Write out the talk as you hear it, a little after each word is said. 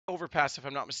Overpass, if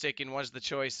I'm not mistaken, was the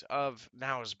choice of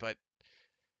Mouz, but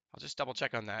I'll just double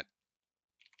check on that.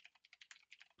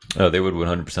 Oh, they would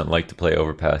 100% like to play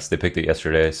Overpass. They picked it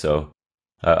yesterday, so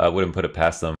I wouldn't put it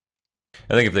past them.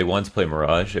 I think if they wanted to play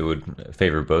Mirage, it would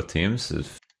favor both teams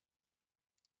if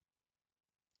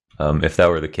that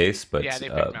were the case. Yeah, But they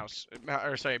picked Mouz.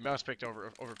 Or sorry, Mouz picked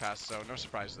Overpass, so no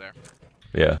surprise there.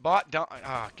 yeah, Bot done.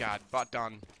 Oh god, bot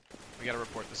done. We gotta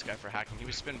report this guy for hacking. He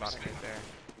was spin botting right there.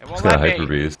 It he's won't got a let Hyper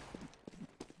me. Beast.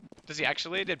 Does he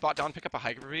actually? Did bot Don pick up a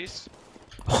Hyper Beast?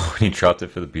 Oh, he dropped it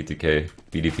for the BTK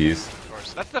BDPs. Of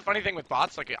course. That's the funny thing with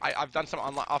bots. Like I've done some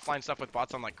offline stuff with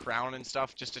bots on like Crown and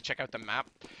stuff just to check out the map.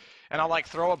 And I'll like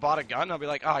throw a bot a gun. I'll be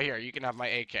like, oh here, you can have my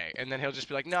AK. And then he'll just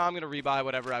be like, no, I'm gonna rebuy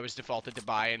whatever I was defaulted to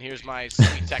buy. And here's my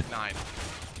sweet Tech 9.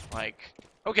 Like,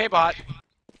 okay, bot.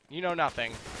 You know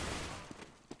nothing.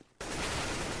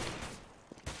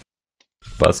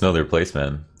 Bots know their place,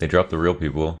 man. They drop the real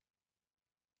people.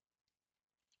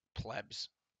 Plebs.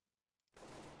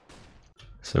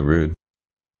 So rude.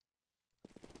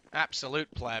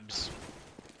 Absolute plebs.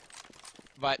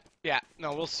 But yeah,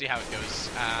 no, we'll see how it goes.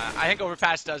 I think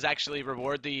Overpass does actually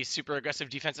reward the super aggressive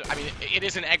defensive. I mean, it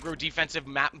is an aggro defensive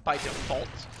map by default.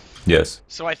 Yes.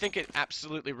 So I think it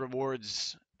absolutely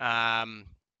rewards the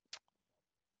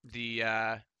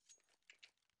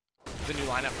new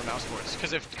lineup for Mouse Sports.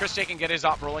 Because if Chris J can get his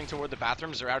op rolling toward the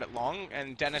bathrooms or out at long,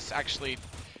 and Dennis actually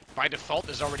by default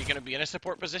is already going to be in a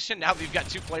support position. Now that you've got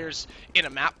two players in a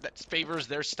map that favors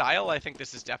their style, I think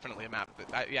this is definitely a map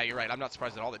that, yeah, you're right. I'm not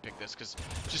surprised at all they picked this, because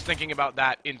just thinking about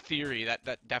that in theory,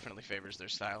 that definitely favors their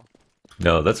style.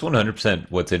 No, that's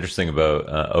 100% what's interesting about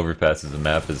Overpass as a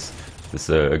map is this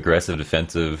aggressive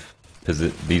defensive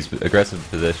defensive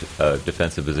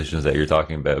positions that you're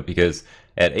talking about, because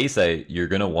at A site you're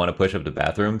going to want to push up to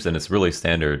bathrooms, and it's really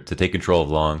standard to take control of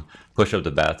long, push up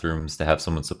to bathrooms to have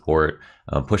someone support,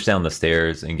 push down the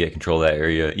stairs and get control of that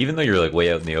area, even though you're like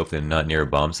way out in the open, not near a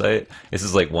bomb site. This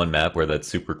is like one map where that's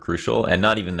super crucial and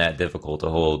not even that difficult to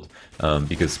hold,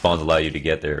 because spawns allow you to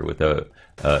get there without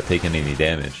taking any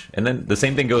damage. And then the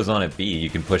same thing goes on at B. You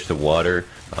can push to water,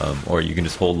 or you can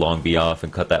just hold long B off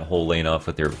and cut that whole lane off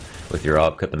with your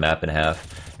op, cut the map in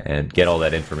half, and get all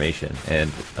that information.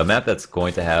 And a map that's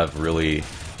going to have really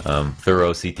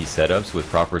thorough CT setups with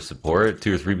proper support,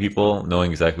 2 or 3 people knowing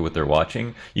exactly what they're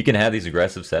watching, you can have these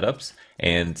aggressive setups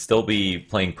and still be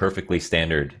playing perfectly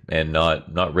standard and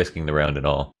not risking the round at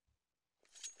all.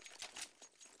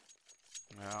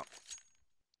 Well,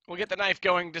 we'll get the knife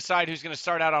going, decide who's going to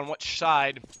start out on which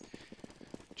side.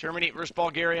 Germany versus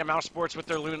Bulgaria, Mouse Sports with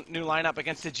their new lineup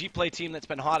against a Gplay team that's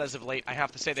been hot as of late. I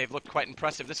have to say they've looked quite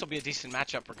impressive. This will be a decent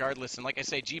matchup regardless. And like I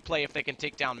say, Gplay, if they can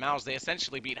take down Mouse, they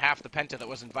essentially beat half the Penta that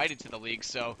was invited to the league.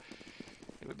 So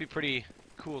it would be pretty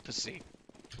cool to see.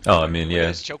 Oh, I mean, yeah.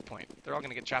 This choke point. They're all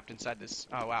going to get trapped inside this.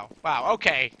 Oh, wow. Wow,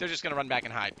 okay. They're just going to run back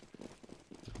and hide.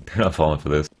 They're not falling for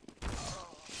this.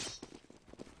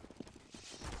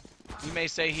 You may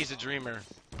say he's a dreamer,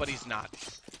 but he's not.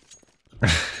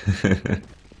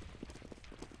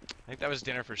 I think that was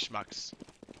dinner for schmucks.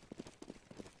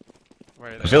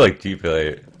 I feel like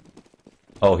Gplay.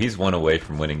 Oh, he's one away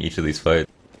from winning each of these fights.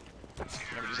 Yeah,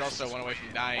 but he's also one away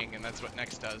from dying, and that's what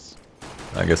Next does.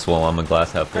 I guess, well, I'm a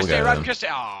glass half full guy. Run,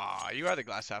 Christian. Aw, you are the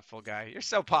glass half full guy. You're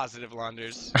so positive,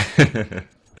 Launders.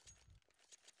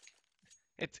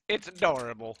 It's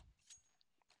adorable.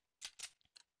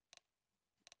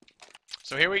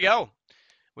 So here we go.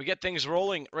 We get things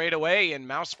rolling right away, and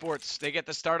Mouse Sports, they get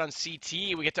the start on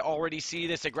CT. We get to already see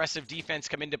this aggressive defense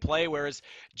come into play, whereas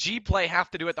Gplay have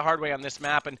to do it the hard way on this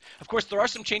map. And, of course, there are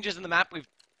some changes in the map.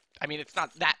 I mean, it's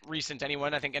not that recent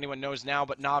anyone. I think anyone knows now,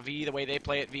 but Na'Vi, the way they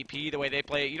play it, VP, the way they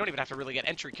play it, you don't even have to really get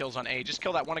entry kills on A. Just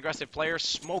kill that one aggressive player,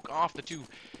 smoke off the 2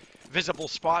 visible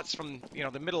spots from, you know,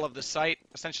 the middle of the site,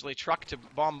 essentially truck to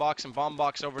bomb box and bomb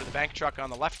box over to the bank truck on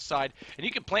the left side, and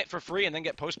you can plant for free and then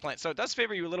get post plant. So it does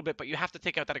favor you a little bit, but you have to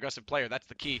take out that aggressive player. That's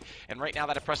the key. And right now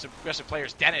that aggressive player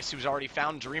is Dennis, who's already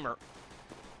found Dreamer.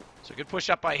 So good push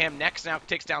up by him. Next now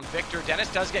takes down Victor. Dennis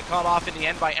does get caught off in the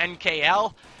end by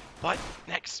NKL. But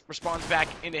Next responds back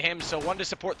into him, so one to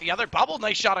support the other. Bubble,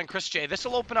 nice shot on Chris J. This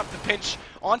will open up the pinch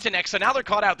onto Next. So now they're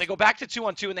caught out. They go back to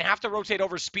 2-on-2, and they have to rotate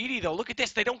over Speedy, though. Look at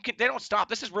this. They don't stop.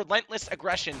 This is relentless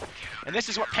aggression, and this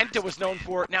is what Penta was known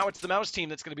for. Now it's the Mouse team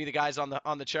that's going to be the guys on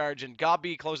the charge, and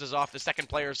Gobby closes off the second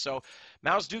player. So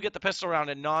Mouse do get the pistol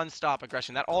round and non-stop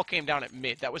aggression. That all came down at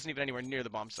mid. That wasn't even anywhere near the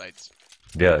bomb sites.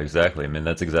 Yeah, exactly. I mean,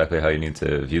 that's exactly how you need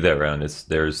to view that round. Is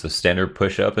there's a standard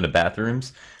push up in the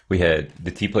bathrooms. We had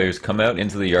the T players come out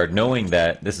into the yard knowing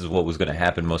that this is what was going to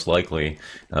happen most likely.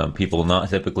 People not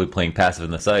typically playing passive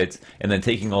in the sites, and then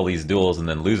taking all these duels and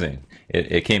then losing.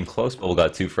 It came close. Bubble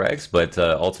got 2 frags, but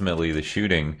ultimately the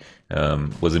shooting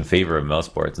was in favor of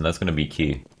Mousesports, and that's going to be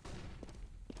key.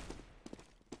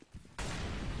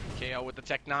 KO with the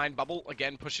Tech 9. Bubble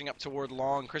again pushing up toward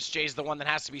long. Chris J's the one that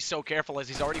has to be so careful as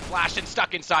he's already flashed and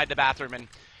stuck inside the bathroom. And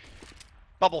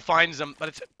Bubble finds him, but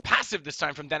it's passive this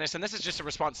time from Dennis. And this is just a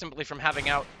response simply from having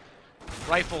out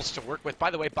rifles to work with.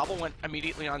 By the way, Bubble went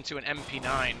immediately onto an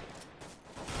MP9.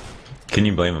 Can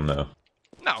you blame him though?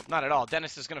 No, not at all.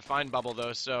 Dennis is going to find Bubble,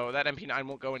 though, so that MP9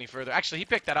 won't go any further. Actually, he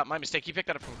picked that up. My mistake. He picked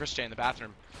that up from Chris J in the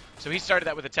bathroom. So he started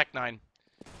that with a Tech 9.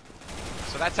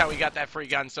 So that's how we got that free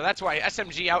gun. So that's why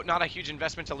SMG out, not a huge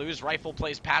investment to lose. Rifle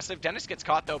plays passive. Dennis gets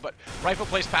caught, though, but Rifle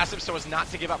plays passive so as not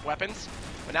to give up weapons.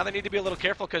 But now they need to be a little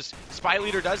careful because Spy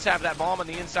Leader does have that bomb on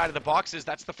the inside of the boxes.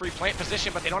 That's the free plant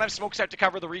position, but they don't have smokes out to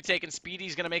cover the retake, and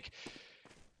Speedy's going to make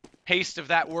haste of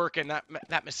that work and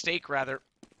that mistake, rather.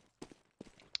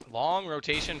 Long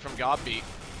rotation from Gobby.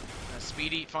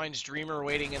 Speedy finds Dreamer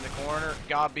waiting in the corner.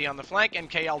 Gobby on the flank, and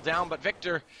KL down, but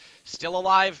Victor still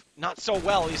alive. Not so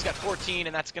well. He's got 14,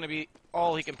 and that's going to be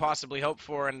all he can possibly hope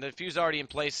for. And the fuse already in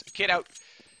place. Kid out.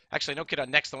 Actually, no kid on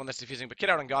next, the one that's defusing, but kid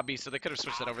out on Gobby, so they could have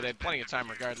switched that over. They had plenty of time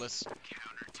regardless.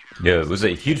 Yeah, it was a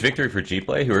huge victory for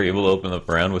Gplay, who were able to open up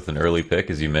round with an early pick,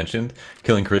 as you mentioned,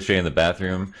 killing Chris J in the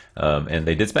bathroom. And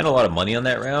they did spend a lot of money on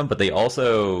that round, but they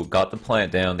also got the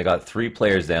plant down. They got 3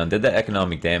 players down, did that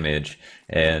economic damage,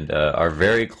 and are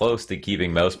very close to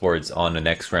keeping Mousesports on the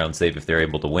next round save if they're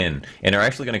able to win. And are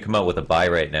actually going to come out with a bye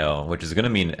right now, which is going to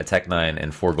mean a Tech 9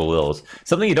 and 4 Galils.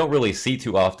 Something you don't really see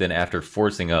too often after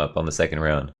forcing up on the second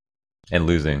round and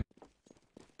losing.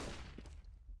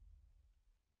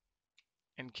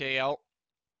 KL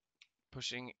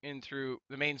pushing in through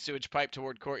the main sewage pipe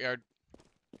toward courtyard.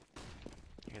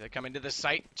 Here they come into the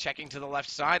site, checking to the left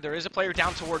side. There is a player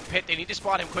down toward pit. They need to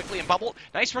spot him quickly. And Bubble,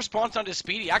 nice response onto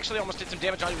Speedy. Actually almost did some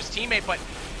damage onto his teammate, but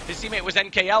his teammate was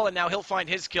NKL, and now he'll find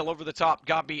his kill over the top.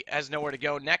 Gobby has nowhere to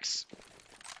go. Next,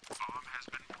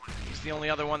 he's the only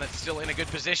other one that's still in a good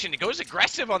position. He goes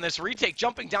aggressive on this retake,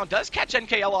 jumping down, does catch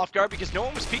NKL off guard because no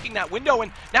one was peeking that window,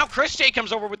 and now Chris J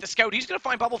comes over with the scout. He's going to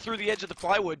find Bubble through the edge of the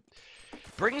plywood.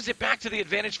 Brings it back to the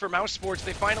advantage for Mousesports.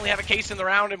 They finally have a case in the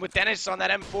round, and with Dennis on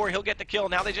that M4, he'll get the kill.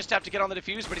 Now they just have to get on the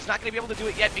defuse, but he's not going to be able to do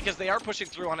it yet because they are pushing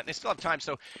through on it. They still have time,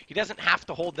 so he doesn't have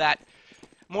to hold that.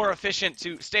 More efficient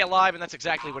to stay alive, and that's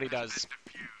exactly what he does.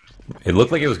 It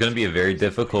looked like it was going to be a very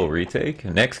difficult retake.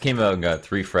 Next came out and got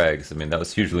 3 frags. I mean, that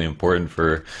was hugely important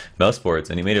for Mousesports,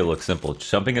 and he made it look simple.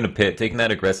 Jumping in a pit, taking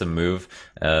that aggressive move,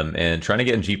 and trying to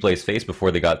get in Gplay's face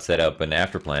before they got set up an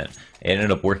afterplant. It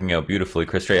ended up working out beautifully.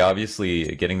 Chris Trey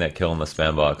obviously getting that kill in the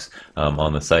spam box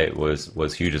on the site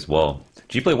was huge as well.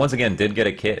 Gplay once again did get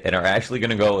a kit and are actually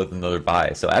going to go with another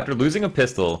buy. So after losing a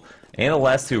pistol and the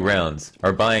last 2 rounds,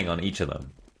 are buying on each of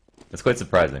them. That's quite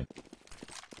surprising.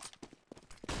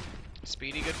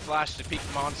 Speedy, good flash to peek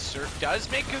Monster. Does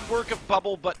make good work of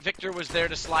Bubble, but Victor was there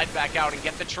to slide back out and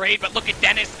get the trade. But look at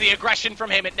Dennis, the aggression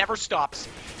from him. It never stops.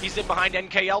 He's in behind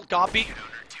NKL. Gobby.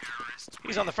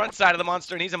 He's on the front side of the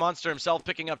Monster, and he's a monster himself,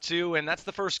 picking up 2. And that's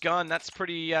the first gun. That's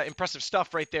pretty impressive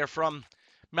stuff right there from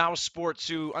Mousesports,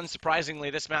 who,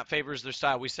 unsurprisingly, this map favors their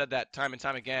style. We said that time and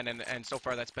time again, and so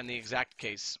far that's been the exact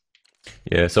case.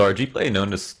 Yeah, so our Gplay known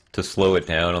to slow it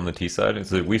down on the T side.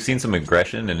 So we've seen some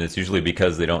aggression, and it's usually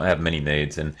because they don't have many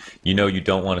nades. And you know you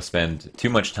don't want to spend too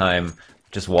much time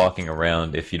just walking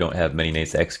around if you don't have many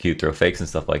nades to execute, throw fakes and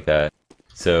stuff like that.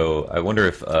 So I wonder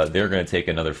if they're going to take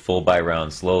another full buy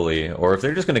round slowly, or if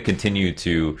they're just going to continue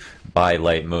to buy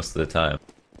light most of the time.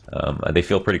 They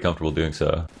feel pretty comfortable doing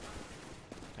so.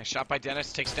 Nice shot by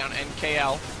Dennis, takes down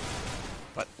NKL.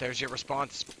 But there's your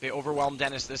response. They overwhelmed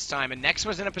Dennis this time. And Nex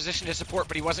was in a position to support,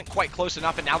 but he wasn't quite close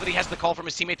enough. And now that he has the call from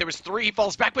his teammate, there was 3. He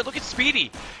falls back, but look at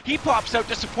Speedy. He pops out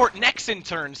to support Nex in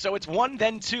turn. So it's 1,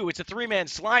 then 2. It's a 3-man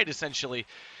slide, essentially.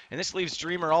 And this leaves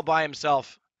Dreamer all by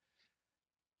himself.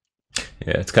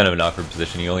 Yeah, it's kind of an awkward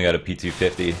position. He only got a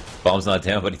P250. Bomb's not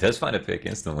down, but he does find a pick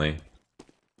instantly.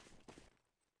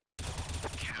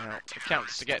 It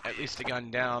counts to get at least a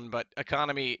gun down, but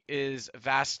economy is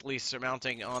vastly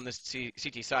surmounting on this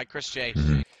CT side. Chris J,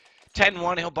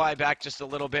 10-1, he'll buy back just a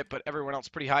little bit, but everyone else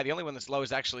pretty high. The only one that's low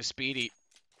is actually Speedy,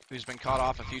 who's been caught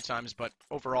off a few times, but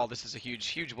overall this is a huge,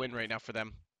 huge win right now for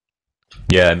them.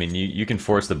 Yeah, I mean, you can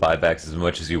force the buybacks as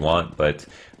much as you want, but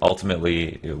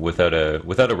ultimately, without a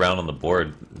round on the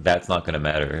board, that's not going to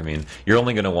matter. I mean, you're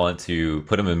only going to want to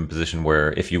put them in a position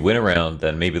where if you win a round,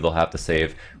 then maybe they'll have to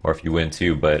save, or if you win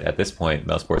two. But at this point,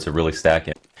 Mouse Sports are really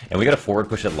stacking, and we got a forward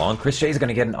push it long. Chris Jay's going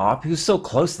to get an op. Who's so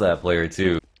close to that player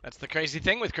too. That's the crazy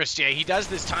thing with Chris J. He does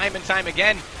this time and time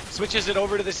again. Switches it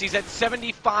over to this. He's at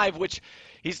 75, which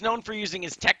he's known for using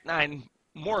his Tech 9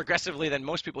 more aggressively than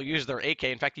most people use their AK.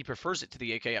 In fact, he prefers it to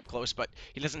the AK up close, but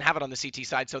he doesn't have it on the CT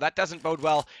side, so that doesn't bode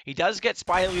well. He does get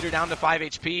Spy Leader down to 5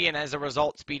 HP, and as a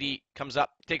result, Speedy comes up,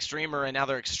 takes Dreamer, and now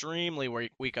they're extremely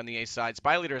weak on the A side.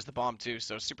 Spy Leader is the bomb too,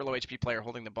 so super low HP player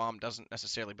holding the bomb doesn't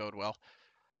necessarily bode well.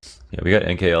 Yeah, we got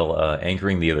NKL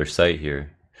anchoring the other site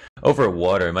here. Over at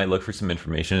water, I might look for some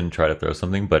information and try to throw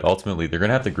something, but ultimately they're going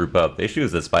to have to group up. The issue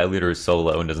is that Spy Leader is so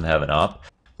low and doesn't have an op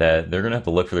that they're going to have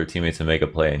to look for their teammates to make a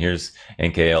play. And here's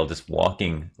NKL just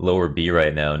walking lower B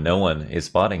right now. No one is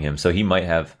spotting him, so he might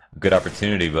have a good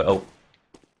opportunity, but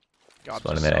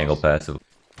spotting that angle passive.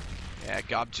 Yeah,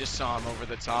 Gob just saw him over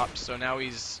the top, so now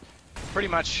he's pretty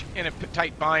much in a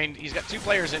tight bind. He's got two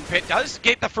players in pit. Does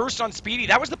get the first on Speedy.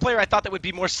 That was the player I thought that would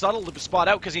be more subtle to spot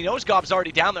out because he knows Gob's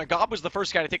already down there. Gob was the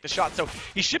first guy to take the shot, so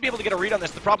he should be able to get a read on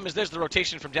this. The problem is there's the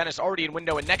rotation from Dennis already in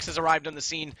window, and Nex has arrived on the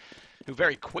scene, who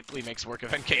very quickly makes work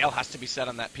of NKL. Has to be set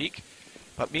on that peak.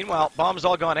 But meanwhile, bomb's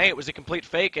all gone A. It was a complete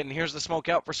fake, and here's the smoke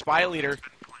out for Spy Leader.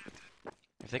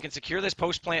 If they can secure this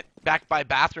post plant backed by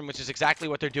Bathroom, which is exactly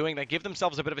what they're doing, they give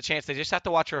themselves a bit of a chance. They just have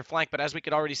to watch her flank, but as we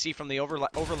could already see from the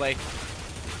overlay,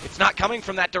 it's not coming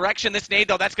from that direction. This nade,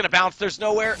 though, that's going to bounce. There's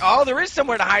nowhere. Oh, there is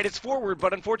somewhere to hide. It's forward,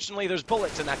 but unfortunately, there's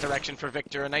bullets in that direction for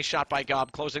Victor. A nice shot by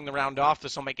Gob, closing the round off.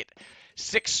 This will make it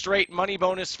 6 straight money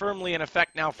bonus firmly in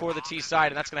effect now for the T side,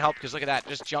 and that's going to help because look at that.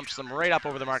 Just jumps them right up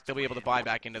over the mark. They'll be able to buy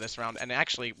back into this round, and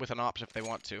actually with an ops if they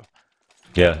want to.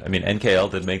 Yeah, I mean, NKL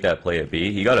did make that play at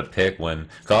B. He got a pick when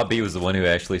Gob B was the one who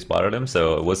actually spotted him,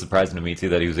 so it was surprising to me, too,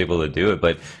 that he was able to do it.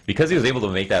 But because he was able to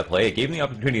make that play, it gave him the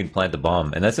opportunity to plant the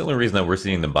bomb. And that's the only reason that we're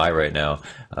seeing them buy right now,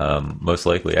 most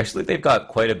likely. Actually, they've got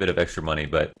quite a bit of extra money,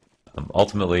 but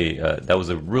ultimately, that was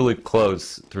a really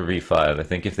close 3v5. I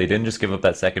think if they didn't just give up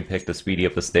that second pick to speedy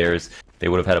up the stairs, they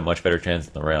would have had a much better chance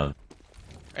in the round.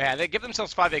 Yeah, they give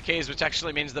themselves 5 AKs, which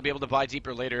actually means they'll be able to buy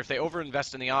deeper later. If they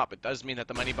overinvest in the op, it does mean that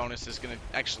the money bonus is going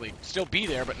to actually still be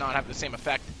there, but not have the same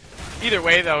effect. Either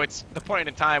way, though, it's the point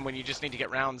in time when you just need to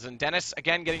get rounds. And Dennis,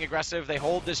 again, getting aggressive. They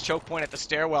hold this choke point at the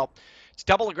stairwell. It's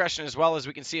double aggression as well, as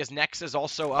we can see, as Nex is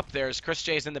also up there, as Chris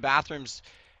J's in the bathrooms.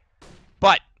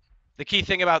 But the key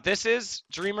thing about this is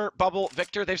Dreamer, Bubble,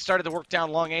 Victor, they've started to work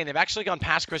down long A, and they've actually gone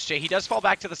past Chris J. He does fall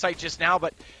back to the site just now,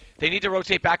 but they need to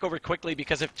rotate back over quickly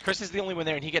because if Chris is the only one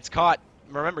there and he gets caught,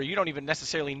 remember, you don't even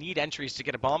necessarily need entries to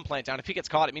get a bomb plant down. If he gets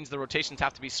caught, it means the rotations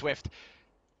have to be swift.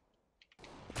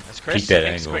 As Chris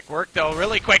makes quick work, though,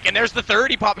 really quick. And there's the third.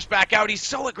 He pops back out. He's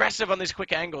so aggressive on these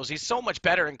quick angles. He's so much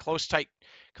better in close, tight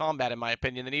combat, in my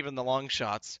opinion, than even the long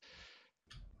shots.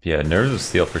 Yeah, nerves of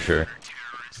steel for sure.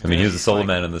 I mean, he was a solo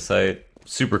man on the site.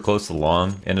 Super close to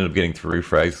long, ended up getting 3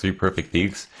 frags, 3 perfect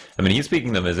peaks. I mean, he's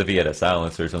speaking them as if he had a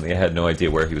silencer or something. I had no idea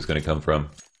where he was going to come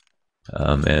from.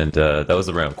 That was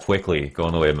the round quickly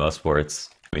going the way of Mouse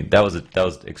Sports. I mean, that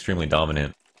was extremely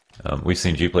dominant. We've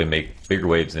seen Gplay make bigger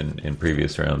waves in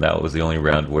previous round. That was the only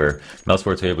round where Mouse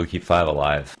Sports were able to keep 5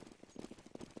 alive.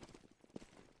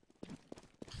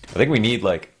 I think we need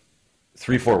like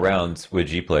 3-4 rounds with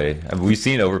Gplay. I mean, we've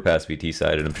seen overpass BT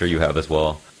side, and I'm sure you have as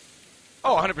well.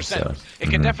 Oh, 100%. So,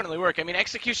 it can definitely work. I mean,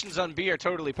 executions on B are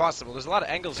totally possible. There's a lot of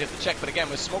angles you have to check, but again,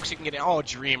 with smokes you can get in. Oh,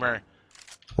 Dreamer.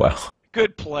 Wow.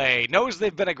 Good play. Knows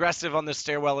they've been aggressive on the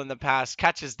stairwell in the past.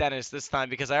 Catches Dennis this time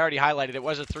because I already highlighted it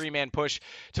was a 3-man push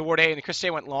toward A, and Chris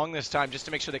J went long this time just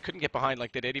to make sure they couldn't get behind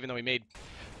like they did, even though he made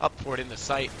up for it in the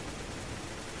site.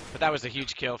 But that was a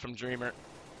huge kill from Dreamer.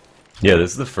 Yeah,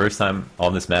 this is the first time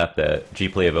on this map that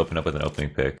Gplay have opened up with an opening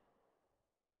pick.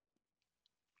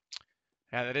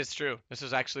 Yeah, that is true. This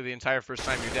is actually the entire first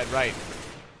time. You're dead right.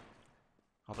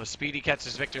 Although Speedy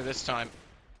catches Victor this time.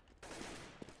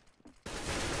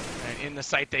 And in the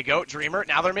site they go. Dreamer.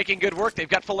 Now they're making good work. They've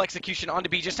got full execution onto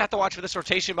B. Just have to watch for this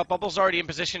rotation, but Bubble's already in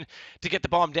position to get the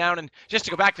bomb down. And just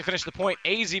to go back to finish the point,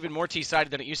 A's even more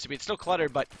T-sided than it used to be. It's still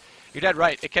cluttered, but you're dead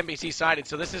right. It can be T-sided.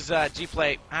 So this is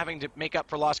Gplay having to make up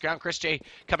for lost ground. Chris J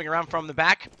coming around from the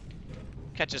back.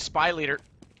 Catches Spy Leader.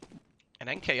 And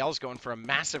NKL's going for a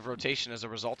massive rotation as a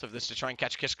result of this to try and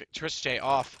catch Chris J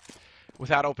off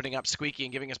without opening up Squeaky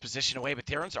and giving his position away. But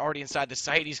Darren's already inside the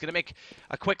site. He's going to make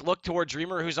a quick look toward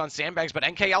Dreamer, who's on sandbags. But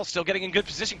NKL still getting in good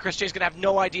position. Chris J's going to have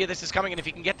no idea this is coming. And if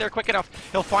he can get there quick enough,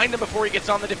 he'll find him before he gets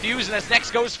on the defuse. And as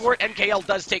Nex goes for it, NKL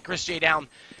does take Chris J down.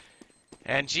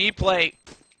 And Gplay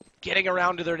getting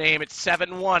around to their name. It's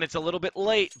 7-1. It's a little bit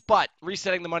late, but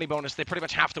resetting the money bonus. They pretty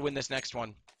much have to win this next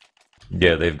one.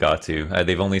 Yeah, they've got to.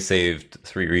 They've only saved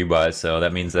 3 rebuys, so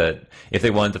that means that if they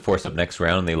wanted to force up next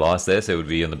round and they lost this, it would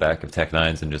be in the back of Tech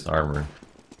 9s and just armor.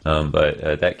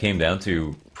 But that came down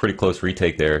to pretty close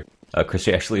retake there.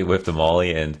 Christie actually whiffed a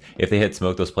molly, and if they had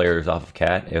smoked those players off of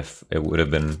Cat, if it would have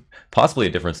been possibly a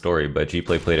different story, but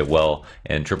Gplay played it well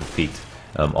and triple peaked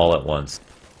all at once.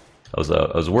 I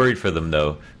was worried for them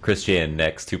though. Christie and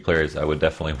Nex, 2 players I would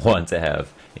definitely want to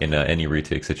have in any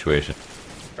retake situation.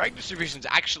 Frag distribution's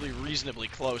actually reasonably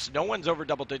close. No one's over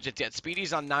double digits yet.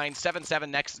 Speedy's on 9, 7-7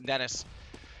 Nex and Dennis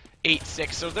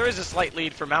 8-6. So there is a slight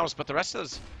lead for Mouz, but the rest of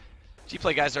those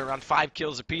Gplay guys are around 5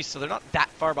 kills apiece, so they're not that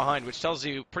far behind, which tells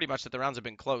you pretty much that the rounds have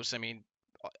been close. I mean,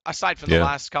 aside from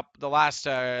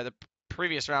the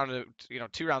previous round,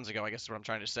 2 rounds ago, I guess is what I'm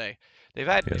trying to say. They've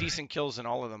had decent kills in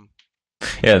all of them.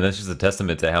 Yeah, and that's just a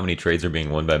testament to how many trades are being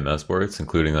won by Mouz Sports,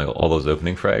 including like all those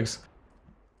opening frags.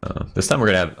 This time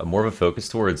we're going to have more of a focus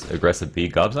towards aggressive B.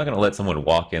 Gob's not going to let someone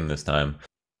walk in this time.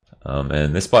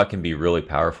 And this spot can be really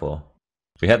powerful.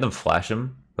 We had them flash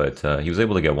him, but he was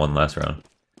able to get one last round.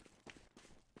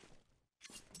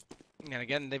 And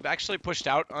again, they've actually pushed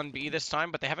out on B this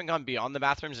time, but they haven't gone beyond the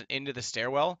bathrooms and into the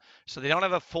stairwell. So they don't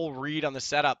have a full read on the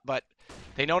setup, but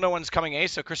they know no one's coming A,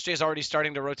 so Chris J is already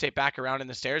starting to rotate back around in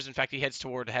the stairs. In fact, he heads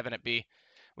toward Heaven at B,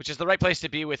 which is the right place to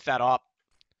be with that op.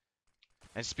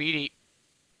 And Speedy,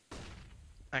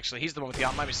 actually, he's the one with the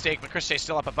op, my mistake, but Chris J's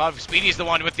still up above. Speedy's the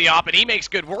one with the op, and he makes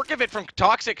good work of it from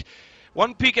Toxic.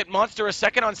 1 peek at Monster, a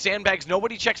second on Sandbags.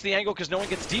 Nobody checks the angle because no one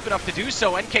gets deep enough to do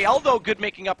so. NKL, though, good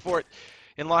making up for it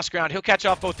in lost ground. He'll catch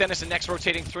off both Dennis and Nex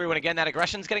rotating through, and again, that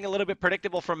aggression's getting a little bit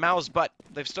predictable from Mouz, but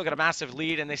they've still got a massive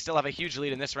lead, and they still have a huge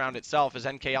lead in this round itself, as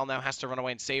NKL now has to run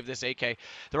away and save this AK.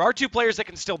 There are 2 players that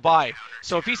can still buy,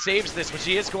 so if he saves this, which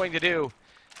he is going to do,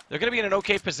 they're going to be in an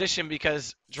okay position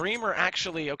because Dreamer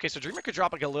actually... Okay, so Dreamer could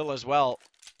drop a Galil as well,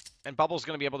 and Bubble's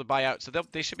going to be able to buy out, so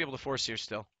they should be able to force here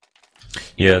still.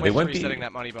 Yeah, they went resetting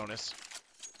that money bonus.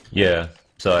 Yeah,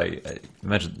 so I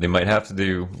imagine they might have to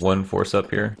do 1 force up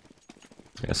here.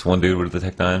 I guess 1 dude with the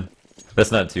Tech 9.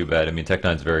 That's not too bad. I mean, Tech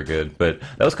 9's very good, but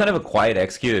that was kind of a quiet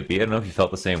execute at B. I don't know if you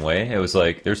felt the same way. It was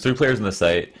like, there's 3 players in the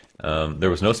site. There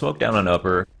was no smoke down on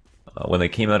upper. When they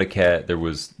came out of Cat, there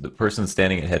was the person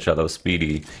standing at headshot that was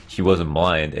Speedy. He wasn't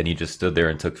blind, and he just stood there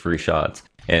and took 3 shots.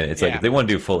 And it's like, if they want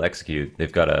to do full execute,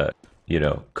 they've got to,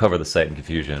 cover the site in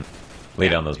confusion. Lay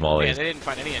down those mollies. Yeah, they didn't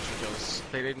find any entry kills.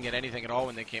 They didn't get anything at all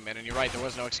when they came in, and you're right, there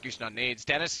was no execution on nades.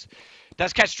 Dennis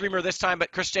does catch Dreamer this time,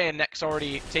 but Chris J and Nex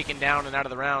already taken down and out of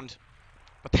the round.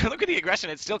 But then look at the aggression,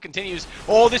 it still continues.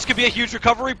 Oh, this could be a huge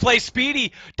recovery play.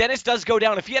 Speedy! Dennis does go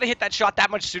down. If he had hit that shot that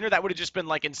much sooner, that would have just been,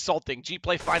 like, insulting.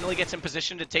 Gplay finally gets in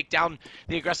position to take down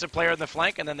the aggressive player in the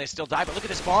flank, and then they still die. But look at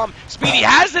this bomb. Speedy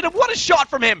has it, and what a shot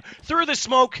from him! Through the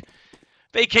smoke.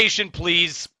 Vacation,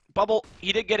 please. Bubble,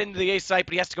 he did get into the A site,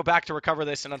 but he has to go back to recover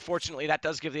this, and unfortunately, that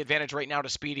does give the advantage right now to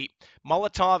Speedy.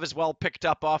 Molotov is well picked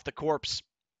up off the corpse.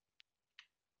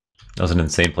 That was an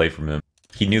insane play from him.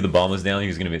 He knew the bomb was down, he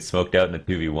was going to get smoked out in a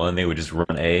 2v1, they would just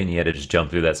run A, and he had to just jump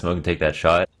through that smoke and take that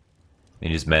shot. And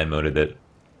he just man-moded it.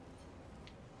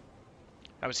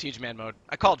 That was huge man mode.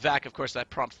 I called Vac, of course, that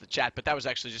prompts the chat, but that was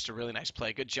actually just a really nice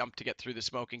play. Good jump to get through the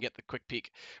smoke and get the quick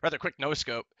peek, rather quick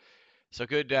no-scope. So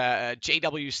good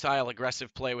JW-style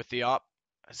aggressive play with the op.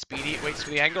 Speedy waits for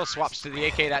the angle, swaps to the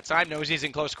AK that time, knows he's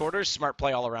in close quarters. Smart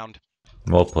play all around.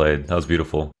 Well played. That was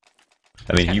beautiful.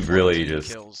 I mean, you really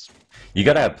just... Kills. You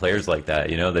gotta have players like that,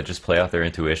 that just play off their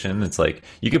intuition. It's like,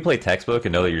 you could play textbook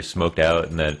and know that you're smoked out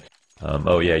and that,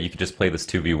 oh yeah, you could just play this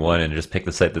 2v1 and just pick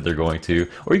the site that they're going to.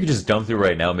 Or you could just jump through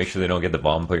right now, make sure they don't get the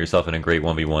bomb, put yourself in a great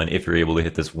 1v1 if you're able to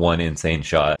hit this one insane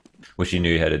shot, which you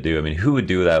knew you had to do. I mean, who would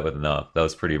do that with an op? That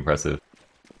was pretty impressive.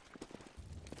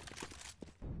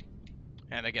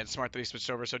 And again, smart that he switched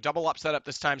over. So double up setup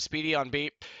this time. Speedy on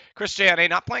B. Chris J on A,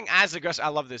 not playing as aggressive. I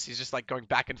love this. He's just like going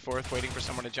back and forth, waiting for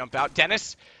someone to jump out.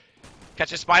 Dennis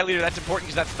catches Spy Leader. That's important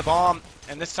because that's the bomb.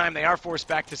 And this time they are forced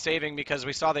back to saving because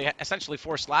we saw they essentially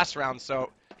forced last round. So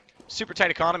super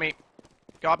tight economy.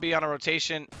 Got B on a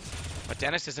rotation. But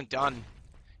Dennis isn't done.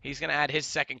 He's going to add his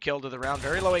 2nd kill to the round.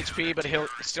 Very low HP, but he'll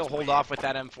still hold off with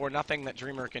that M4. Nothing that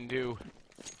Dreamer can do.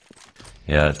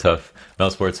 Yeah, tough.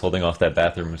 Mouse Sports holding off that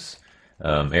bathrooms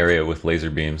area with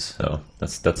laser beams, so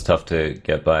that's tough to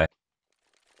get by.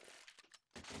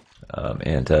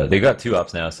 And they got 2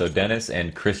 ops now, so Dennis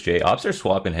and Chris J. Ops are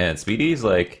swapping hands. Speedy's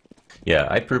like, yeah,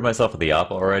 I proved myself with the op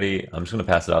already. I'm just going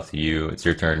to pass it off to you. It's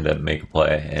your turn to make a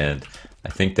play, and I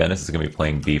think Dennis is going to be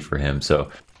playing B for him. So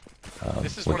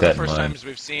This is with one of the that in first mind. times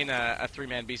we've seen a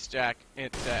three-man beast jack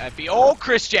at B. Oh,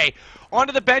 Chris J.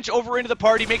 Onto the bench, over into the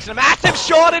party, makes a massive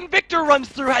shot, and Victor runs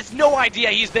through, has no idea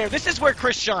he's there. This is where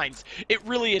Chris shines. It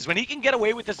really is. When he can get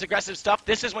away with this aggressive stuff,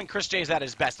 this is when Chris J is at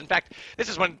his best. In fact, this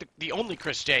is when the only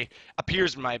Chris J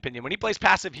appears, in my opinion. When he plays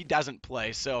passive, he doesn't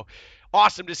play. So,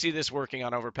 awesome to see this working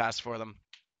on overpass for them.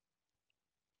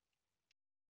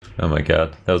 Oh my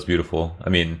god, that was beautiful. I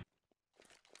mean,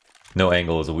 no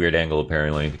angle is a weird angle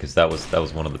apparently, because that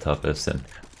was one of the toughest. And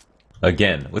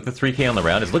again, with the 3K on the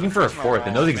round, is looking for a fourth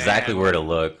and knows exactly where to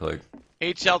look. Like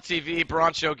HLTV,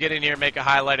 Broncho, get in here, make a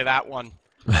highlight of that one.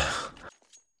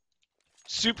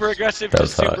 Super aggressive to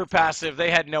super passive.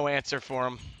 They had no answer for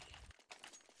him.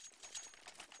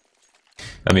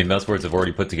 I mean, Mousesports have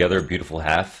already put together a beautiful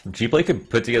half. Gplay could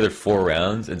put together 4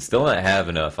 rounds and still not have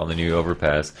enough on the new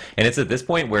overpass. And it's at this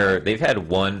point where they've had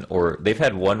one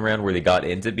round where they got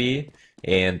into B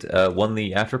and won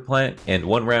the after plant, and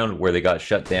 1 round where they got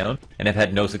shut down and have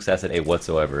had no success at A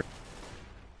whatsoever.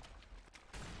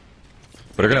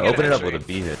 But are going to open it up with a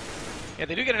B hit. Yeah,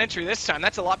 they do get an entry this time.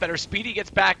 That's a lot better. Speedy gets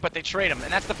back, but they trade him.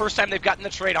 And that's the first time they've gotten the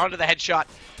trade onto the headshot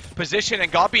position.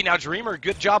 And Goppy, now Dreamer,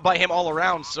 good job by him all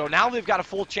around. So now they've got a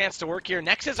full chance to work here.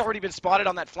 Nex has already been spotted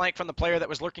on that flank from the player that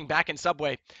was lurking back in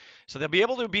Subway. So they'll be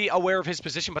able to be aware of his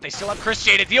position, but they still have Chris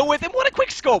J to deal with him. What a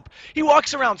quick scope. He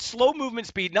walks around, slow movement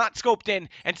speed, not scoped in,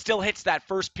 and still hits that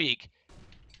first peak.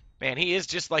 Man, he is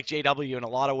just like JW in a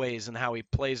lot of ways in how he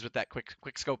plays with that quick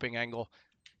scoping angle.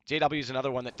 JW is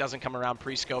another one that doesn't come around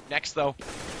pre-scope. Next, though,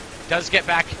 does get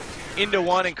back into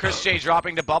one, and Chris J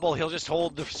dropping to bubble. He'll just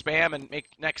hold the spam and make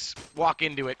Nex walk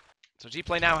into it. So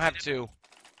Gplay now have 2.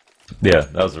 Yeah,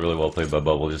 that was really well played by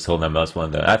Bubble, just holding that mouse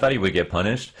one down. I thought he would get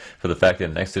punished for the fact that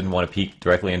Nex didn't want to peek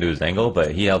directly into his angle,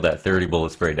 but he held that 30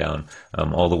 bullet spray down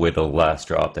all the way to the last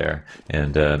drop there,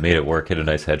 and made it work, hit a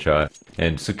nice headshot,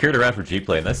 and secured a round for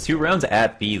Gplay. And that's 2 rounds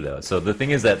at B, though. So the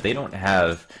thing is that they don't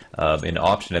have an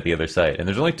option at the other side, and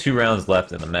there's only 2 rounds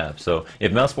left in the map. So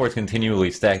if Mousesports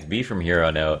continually stacked B from here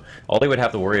on out, all they would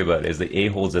have to worry about is the A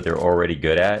holds that they're already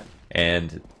good at,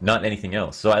 and not anything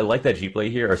else. So I like that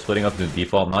Gplay here are splitting up into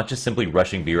default, not just simply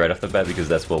rushing B right off the bat because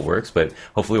that's what works, but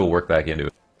hopefully we'll work back into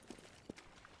it.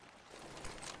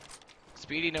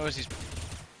 Speedy knows he's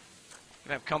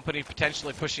gonna have company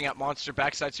potentially pushing out Monster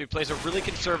backside, so he plays a really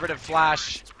conservative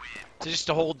flash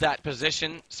to hold that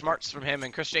position. Smarts from him,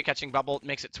 and Chris J catching bubble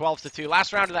makes it 12-2.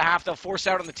 Last round of the half, they'll force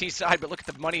out on the T side, but look at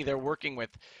the money they're working with.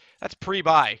 That's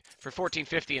pre-buy for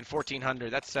 1450 and 1400.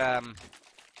 That's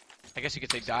I guess you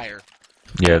could say dire.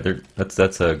 Yeah,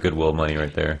 that's a goodwill money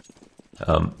right there.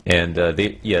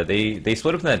 They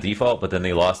split up in that default, but then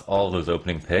they lost all of those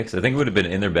opening picks. I think it would have been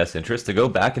in their best interest to go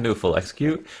back into a full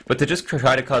execute, but to just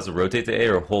try to cause a rotate to A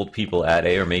or hold people at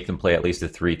A or make them play at least a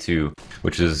 3-2,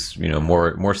 which is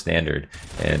more standard.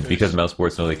 And because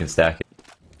Mousesports know they can stack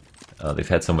it, they've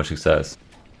had so much success.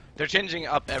 They're changing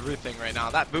up everything right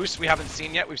now. That boost we haven't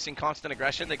seen yet. We've seen constant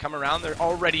aggression. They come around. They're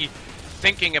already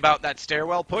thinking about that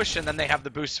stairwell push, and then they have the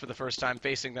boost for the first time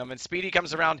facing them. And Speedy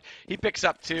comes around. He picks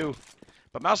up 2.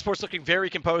 But Mousesports looking very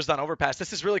composed on overpass.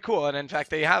 This is really cool, and in fact,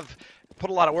 they have put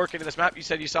a lot of work into this map. You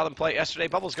said you saw them play yesterday.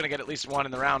 Bubble's going to get at least 1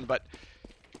 in the round, but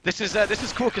this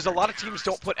is cool because a lot of teams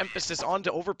don't put emphasis onto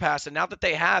overpass, and now that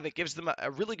they have, it gives them a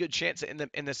really good chance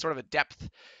in this sort of a depth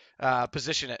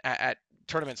position at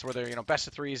tournaments where they're best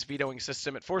of 3s vetoing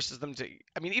system. It forces them to,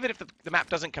 I mean, even if the map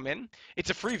doesn't come in, it's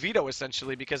a free veto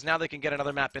essentially, because now they can get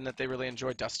another map in that they really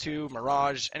enjoy. Dust 2,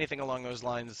 Mirage, anything along those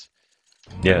lines.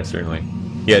 Yeah, certainly.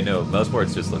 Yeah, no,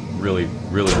 Mousesports just looked really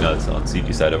nuts on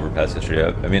CG side overpass yesterday.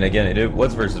 I mean, again, it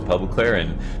was versus Public Player,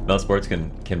 and Mousesports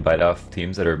can bite off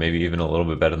teams that are maybe even a little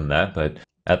bit better than that, but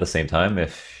at the same time,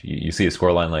 if you see a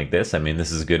scoreline like this, I mean,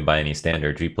 this is good by any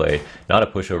standard. Gplay, not a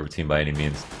pushover team by any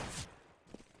means.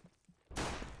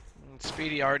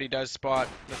 Speedy already does spot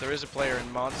that there is a player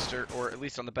in Monster, or at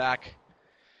least on the back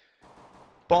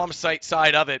bomb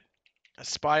site of it. A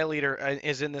spy leader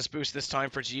is in this boost this time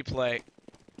for Gplay.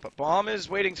 But Bomb is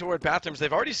waiting toward bathrooms.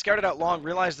 They've already scouted out long,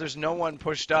 realized there's no one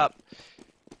pushed up,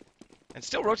 and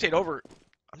still rotate over.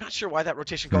 I'm not sure why that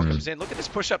rotation call comes in. Look at this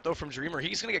push up, though, from Dreamer.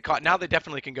 He's going to get caught. Now they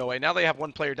definitely can go A. Now they have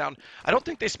 1 player down. I don't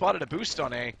think they spotted a boost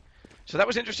on A. So that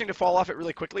was interesting to fall off it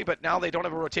really quickly, but now they don't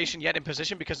have a rotation yet in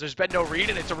position because there's been no read,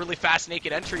 and it's a really fast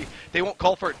naked entry. They won't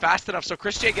call for it fast enough, so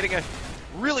Chris J getting a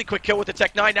really quick kill with the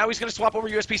Tech 9. Now he's going to swap over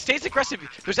USP. Stays aggressive.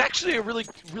 There's actually a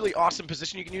really awesome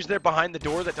position you can use there behind the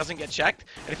door that doesn't get checked,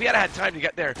 and if he had had time to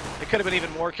get there, it could have been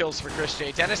even more kills for Chris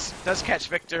J. Dennis does catch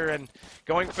Victor, and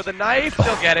going for the knife,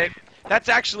 they'll get it. That's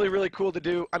actually really cool to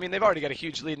do. I mean, they've already got a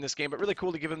huge lead in this game, but really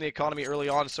cool to give him the economy early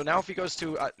on. So now if he goes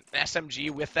to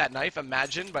SMG with that knife,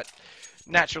 imagine, but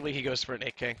Naturally, he goes for an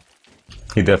 8K.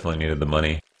 He definitely needed the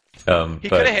money. He could have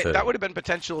but hit. That would have been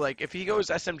potential. Like if he goes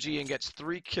SMG and gets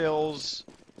 3 kills,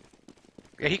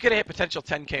 yeah, he could have hit potential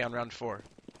 10K on round 4,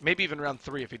 maybe even round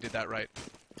 3 if he did that right.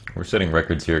 we're setting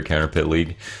records here at Counterpit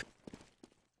League.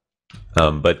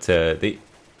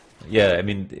 Yeah, I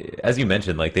mean, as you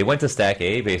mentioned, like they went to stack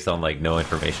A based on like no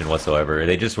information whatsoever.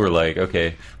 They just were like,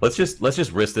 okay, let's just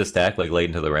risk this stack like late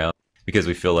into the round because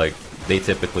we feel like they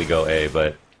typically go A,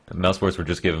 but Mousesports were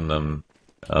just giving them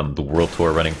the world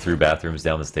tour, running through bathrooms,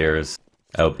 down the stairs,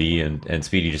 out B, and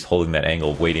Speedy just holding that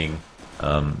angle, waiting,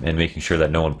 and making sure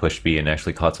that no one pushed B and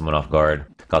actually caught someone off guard,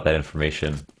 got that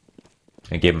information,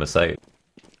 and gave him a sight.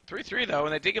 3-3 though,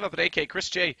 and they did give up an AK. Chris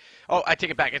J. Oh, I take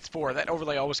it back. It's 4. That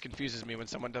overlay always confuses me when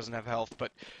someone doesn't have health.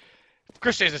 But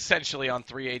Chris J is essentially on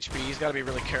 3 HP. He's got to be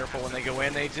really careful when they go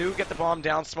in. They do get the bomb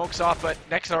down. Smoke's off, but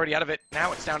Neck's already out of it.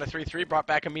 Now it's down to 3-3. Brought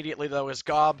back immediately though is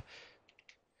Gob.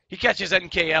 He catches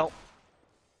NKL.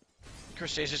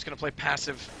 Chris J's just going to play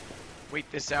passive. Wait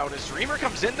this out as Reamer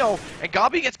comes in though, and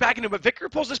Gabi gets back into it, but Vicar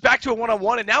pulls us back to a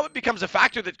one-on-one, and now it becomes a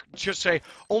factor that just say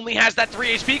only has that 3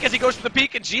 HP because he goes for the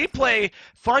peak, and Gplay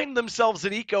find themselves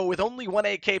an eco with only 1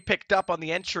 AK picked up on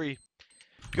the entry.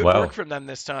 Good work from them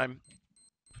this time.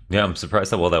 Yeah, I'm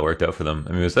surprised how well that worked out for them.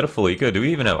 I mean, was that a full eco? Do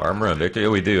we even have armor on Victor? Yeah,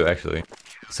 we do, actually.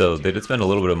 So they did spend a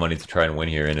little bit of money to try and win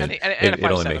here, and it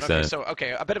only makes sense. So,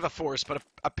 okay, a bit of a force, but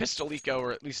a pistol eco,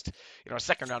 or at least, a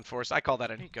second round force, I call that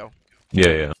an eco.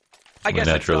 Yeah. I guess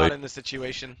it's not in the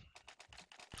situation.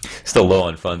 Still low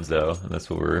on funds, though, and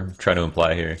that's what we're trying to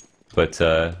imply here. But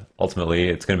ultimately,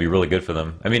 it's going to be really good for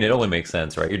them. I mean, it only makes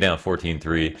sense, right? You're down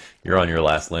 14-3. You're on your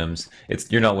last limbs.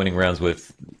 You're not winning rounds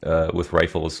with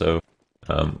rifles, so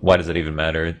why does it even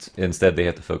matter? Instead, they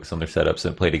have to focus on their setups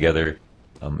and play together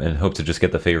and hope to just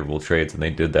get the favorable trades, and they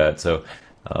did that. So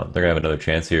they're going to have another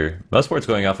chance here. Mousesport's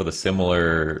going off with a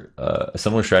similar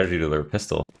strategy to their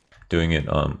pistol, doing it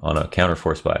on a counter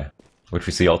force buy, which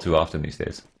we see all too often these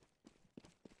days.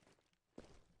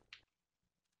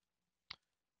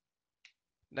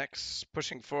 Next,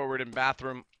 pushing forward in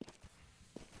bathroom.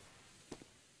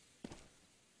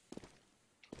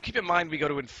 Keep in mind we go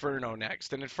to Inferno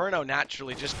next, and Inferno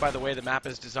naturally, just by the way the map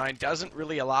is designed, doesn't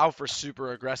really allow for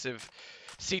super aggressive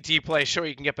CT play. Sure,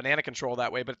 you can get banana control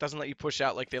that way, but it doesn't let you push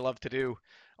out like they love to do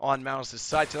on Mouse's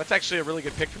side. So that's actually a really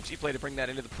good pick from Gplay to bring that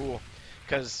into the pool,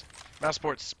 because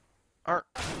Mousesports aren't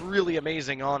really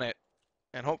amazing on it.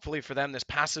 And hopefully for them, this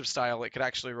passive style, it could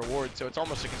actually reward. So it's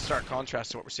almost like a stark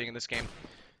contrast to what we're seeing in this game.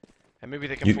 And maybe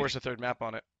they can force a third map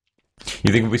on it.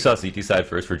 You think if we saw CT side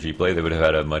first for Gplay, they would have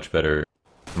had a much better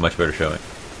showing?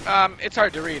 It's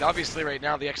hard to read. Obviously, right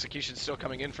now, the execution's still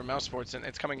coming in from Mousesports, and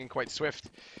it's coming in quite swift.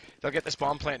 They'll get this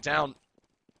bomb plant down.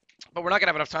 But we're not going to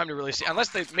have enough time to really see. Unless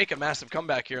they make a massive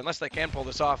comeback here, unless they can pull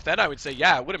this off, then I would say,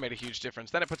 yeah, it would have made a huge difference.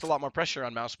 Then it puts a lot more pressure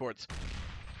on Mousesports.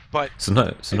 But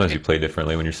sometimes you play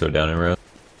differently when you're so down in row.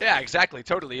 Yeah, exactly,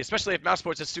 totally. Especially if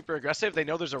Mousesports is super aggressive, they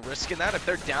know there's a risk in that. If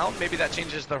they're down, maybe that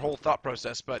changes their whole thought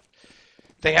process. But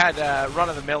they had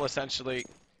run-of-the-mill, essentially.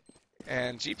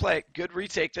 And Gplay, good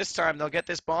retake this time. They'll get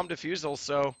this bomb defusal,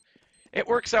 so it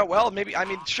works out well. Maybe, I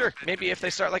mean, sure, maybe if they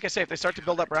start, like I say, if they start to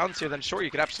build up rounds here, then sure, you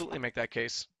could absolutely make that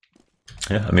case.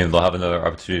 Yeah, I mean, they'll have another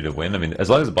opportunity to win. I mean, as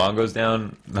long as the bomb goes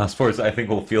down, Mousesports, I think,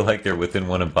 will feel like they're within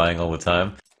one of buying all the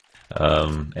time.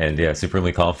 And yeah,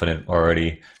 supremely confident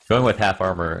already. Going with half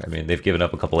armor, I mean, they've given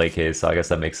up a couple AKs, so I guess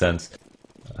that makes sense.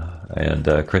 And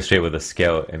Chris J with a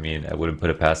scout, I mean, I wouldn't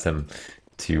put it past him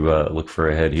to look for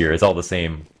a head here. It's all the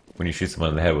same when you shoot someone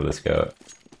in the head with a scout.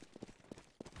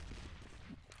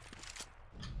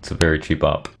 It's a very cheap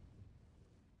op.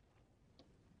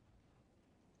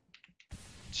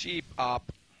 Cheap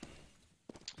op.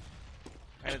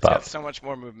 And it's got so much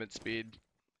more movement speed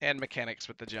and mechanics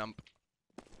with the jump.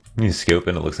 You scope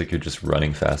and it looks like you're just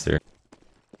running faster.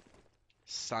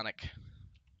 Sonic.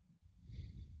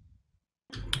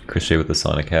 Chris J with the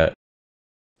Sonic hat.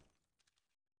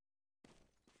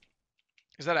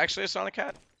 Is that actually a Sonic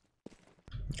hat?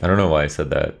 I don't know why I said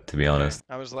that, to be honest.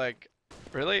 I was like,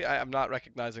 really? I'm not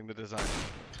recognizing the design.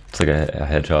 It's like a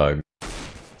hedgehog.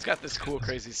 It's got this cool,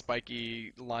 crazy,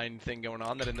 spiky line thing going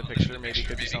on that in the picture maybe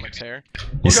could be Sonic's hair.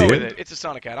 We'll go with it. It's a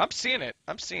Sonic hat. I'm seeing it.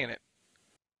 I'm seeing it.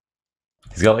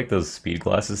 He's got like those speed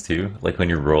glasses too, like when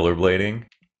you're rollerblading.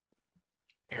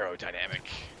 Aerodynamic.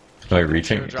 Am I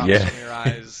reaching? Yeah. From your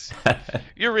eyes.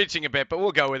 You're reaching a bit, but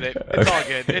we'll go with it. It's all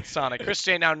good. It's Sonic. Chris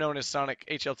J, now known as Sonic,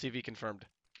 HLTV confirmed.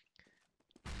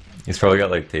 He's probably got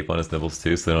like tape on his nipples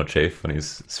too, so they don't chafe when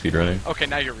he's speedrunning. Okay,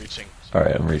 now you're reaching.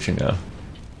 Alright, I'm reaching now.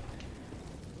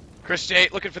 Chris J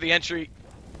looking for the entry,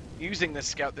 using this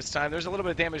scout this time. There's a little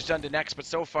bit of damage done to Nex, but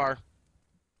so far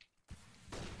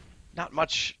not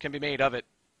much can be made of it.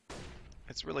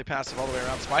 It's really passive all the way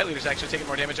around. Spy Leader's actually taking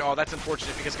more damage. Oh, that's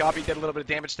unfortunate because Gabi did a little bit of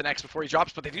damage to Nex before he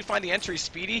drops, but they do find the entry.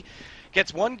 Speedy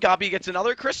gets one, Gabi gets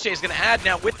another. Chris J is going to add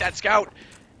now with that scout.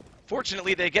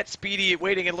 Fortunately, they get Speedy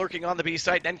waiting and lurking on the B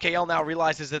site, and NKL now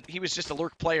realizes that he was just a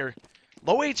lurk player.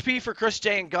 Low HP for Chris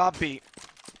J and Gabi.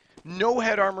 No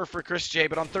head armor for Chris J,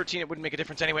 but on 13 it wouldn't make a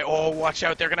difference anyway. Oh, watch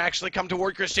out. They're going to actually come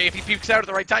toward Chris J if he peeks out at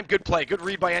the right time. Good play. Good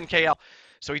read by NKL.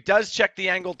 So he does check the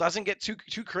angle, doesn't get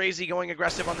too crazy going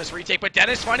aggressive on this retake, but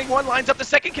Dennis finding one, lines up the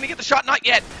second. Can he get the shot? Not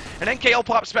yet. And NKL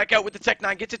pops back out with the Tech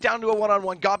 9, gets it down to a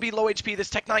one-on-one. Gabi low HP.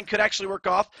 This Tech 9 could actually work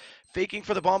off. Faking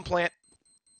for the bomb plant.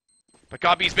 But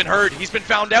Gabi's been heard. He's been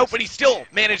found out, but he still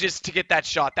manages to get that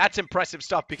shot. That's impressive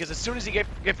stuff because as soon as he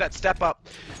gave that step up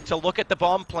to look at the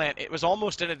bomb plant, it was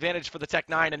almost an advantage for the Tech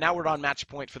 9, and now we're on match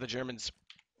point for the Germans.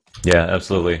 Yeah,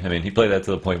 absolutely. I mean, he played that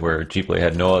to the point where Gplay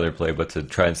had no other play but to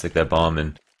try and stick that bomb,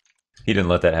 and he didn't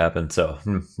let that happen. So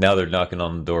now they're knocking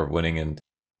on the door of winning, and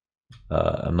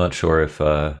I'm not sure if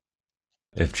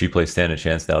Gplay stand a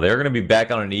chance now. They're going to be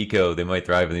back on an eco. They might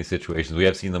thrive in these situations. We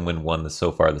have seen them win one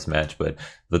so far this match, but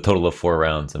the total of 4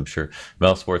 rounds, I'm sure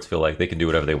Mouz Sports feel like they can do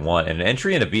whatever they want, and an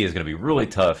entry into B is going to be really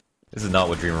tough. This is not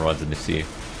what Dreamer wanted to see.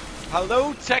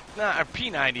 Hello, Tech 9, or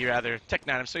P90 rather. Tech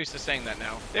 9, I'm so used to saying that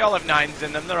now. They all have 9s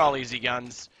in them. They're all easy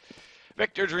guns.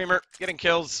 Victor Dreamer getting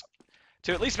kills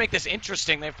to at least make this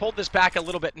interesting. They've pulled this back a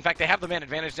little bit. In fact, they have the man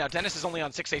advantage now. Dennis is only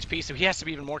on 6 HP, so he has to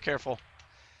be even more careful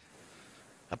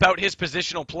about his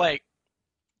positional play.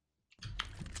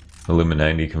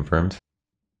 Illuminati confirmed.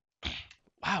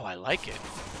 Wow, I like it.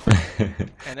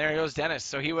 And there goes Dennis.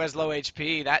 So he has low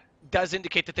HP. That does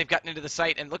indicate that they've gotten into the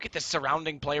site. And look at this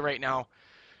surrounding play right now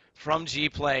from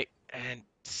Gplay, and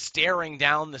staring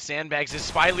down the sandbags. His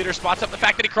Spy Leader spots up the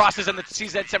fact that he crosses, and the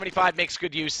CZ75 makes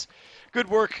good use. Good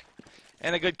work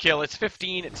and a good kill. It's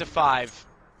 15-5.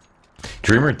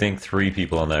 Dreamer dinked 3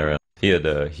 people on that round. He had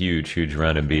a huge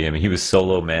round in B. I mean, he was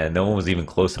solo man. No one was even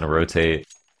close on a rotate.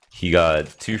 He got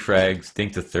 2 frags,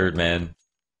 dinked a 3rd man.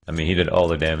 I mean, he did all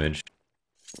the damage.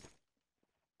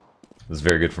 It was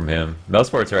very good from him. Mouse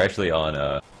Sports are actually on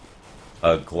a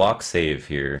Glock save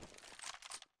here.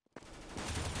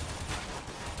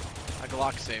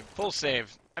 Glock save. Full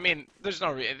save. I mean, there's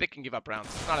no they can give up rounds.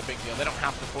 It's not a big deal. They don't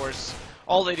have to force.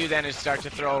 All they do then is start to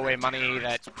throw away money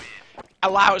that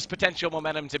allows potential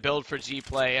momentum to build for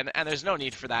Gplay, and there's no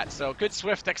need for that. So good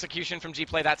swift execution from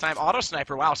Gplay that time. Auto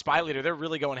Sniper, wow, Spy Leader, they're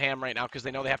really going ham right now because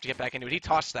they know they have to get back into it. He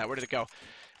tossed that. Where did it go?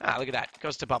 Ah, look at that. It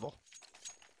goes to Bubble.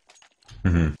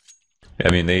 I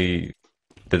mean,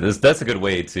 that's a good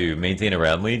way to maintain a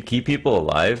round lead, keep people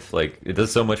alive. Like, it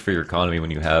does so much for your economy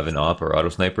when you have an op or auto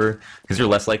sniper, because you're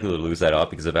less likely to lose that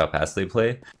op because of how fast they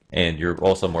play, and you're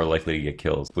also more likely to get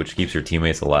kills, which keeps your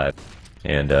teammates alive,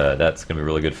 and that's going to be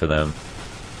really good for them.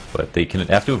 But they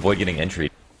have to avoid getting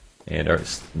entry, and are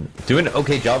doing an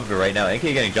okay job of it right now. NK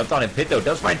getting jumped on, and Pito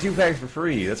does find 2 frags for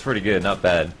free. That's pretty good, not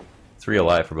bad. 3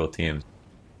 alive for both teams.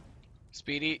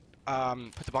 Speedy.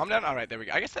 Put the bomb down? Alright, there we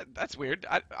go. I guess that's weird.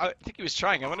 I think he was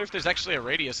trying. I wonder if there's actually a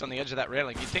radius on the edge of that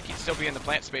railing. You'd think he'd still be in the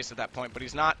plant space at that point, but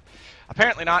he's not.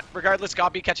 Apparently not. Regardless,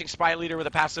 Gabi catching Spy Leader with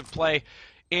a passive play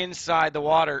inside the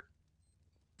water.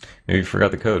 Maybe you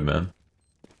forgot the code, man.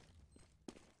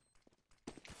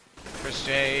 Chris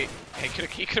J. He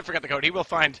could have forgot the code. He will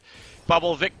find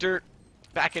Bubble. Victor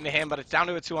back into him, but it's down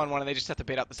to a 2-on-1, and they just have to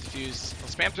bait out this defuse. They'll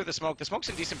spam through the smoke. The smoke's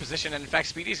in decent position, and in fact,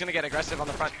 Speedy's going to get aggressive on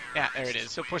the front. Yeah, there it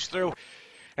is. He'll push through,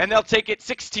 and they'll take it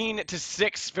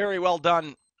 16-6. Very well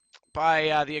done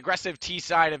by the aggressive T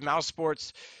side of Mouz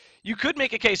Sports. You could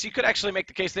make a case. You could actually make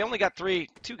the case. They only got 2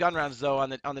 gun rounds though on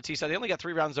the T side. They only got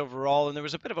 3 rounds overall, and there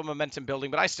was a bit of a momentum building.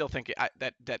 But I still think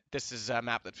that this is a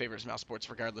map that favors Mouz Sports,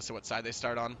 regardless of what side they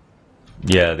start on.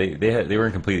 Yeah, they were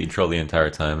in complete control the entire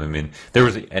time. I mean, there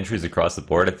was entries across the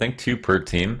board. I think 2 per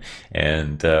team,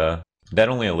 and that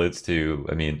only alludes to,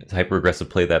 I mean, hyper aggressive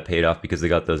play that paid off because they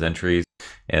got those entries,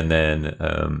 and then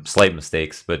slight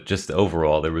mistakes. But just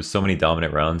overall, there was so many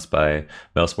dominant rounds by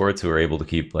Mouz Sports who were able to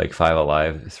keep like 5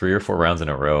 alive, 3 or 4 rounds in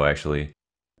a row actually.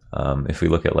 If we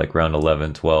look at like round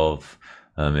 11, 12,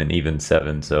 and even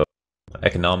 7, so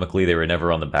economically they were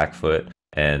never on the back foot.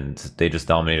 And they just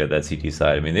dominated that CT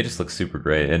side. I mean, they just look super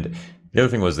great. And the other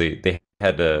thing was they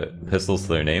had pistols to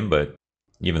their name, but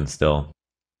even still,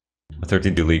 a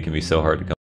 13-2 lead can be so hard to come